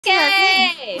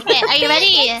Okay, are you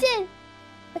ready?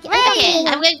 Okay,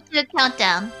 I'm going to do a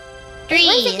countdown. 3.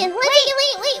 Wait.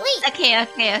 Okay.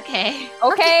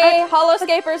 Okay,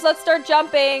 Holoscapers, let's start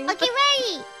jumping. Okay,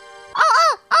 ready.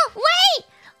 Oh, wait.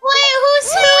 Wait,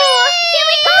 who's who? Here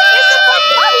we go. There's a bunch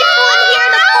of people in here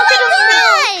in a bucket of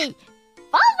milk.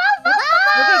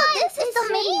 This is the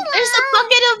main one. There's a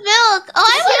bucket of milk. Oh,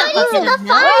 I want a bucket of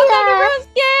milk. Welcome to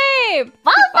RuneScape!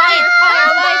 Fire,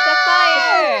 light the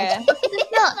fire!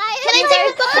 Can I take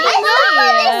a bucket of milk?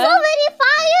 There's so many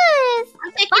fires.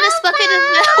 I'm taking this bucket of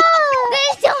milk.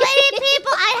 There's so many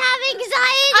people. I have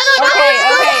anxiety. Okay.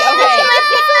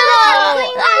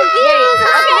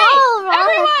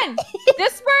 Everyone,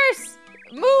 disperse!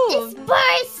 Move!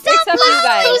 Except you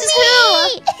guys. Who's who?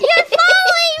 You're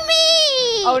following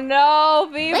me. Oh no,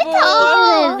 people!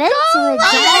 Oh,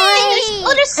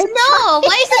 there's snow.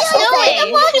 Why is it snowing?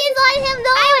 The Pokemon let him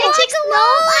know. It takes snow.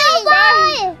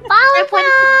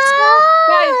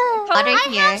 Guys, Water I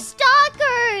here. have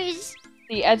stalkers.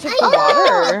 the edge of the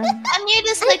water. I'm near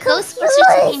this like Ghostbusters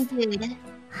looking dude.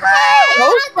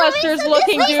 Ghostbusters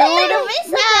looking dude.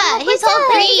 Yeah, he's all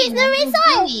green. He's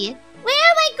gooey. Where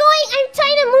am I going? I'm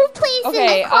trying to move places.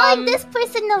 Okay, I'm calling this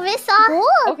person Nerissa.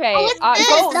 Okay,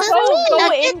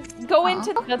 go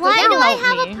into the Why do I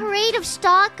have me. a parade of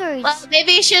stalkers? Well,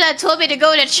 maybe you should have told me to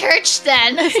go to church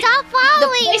then. Stop following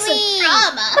The place me. of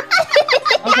trauma.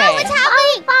 Okay. What's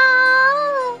happening?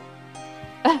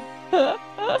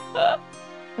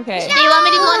 Okay. Do you want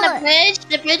me to go on the bridge?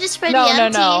 The bridge is pretty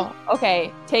empty. No.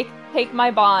 Okay, take my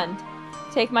bond.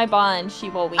 Take my bond,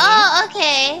 𝗕𝗶𝗆𝗆. Oh,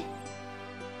 okay.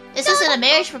 This isn't a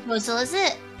marriage proposal, is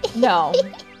it? No.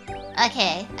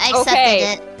 Okay, I accepted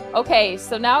it. Okay,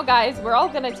 so now guys, we're all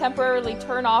gonna temporarily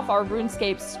turn off our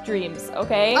RuneScape streams,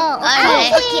 okay? Okay.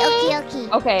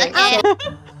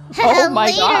 Oh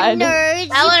my god. Nerds,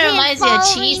 That one reminds me of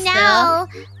cheese now.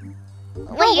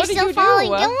 Bro, Wait, you're still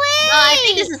following? Oh, I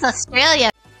think this is Australia,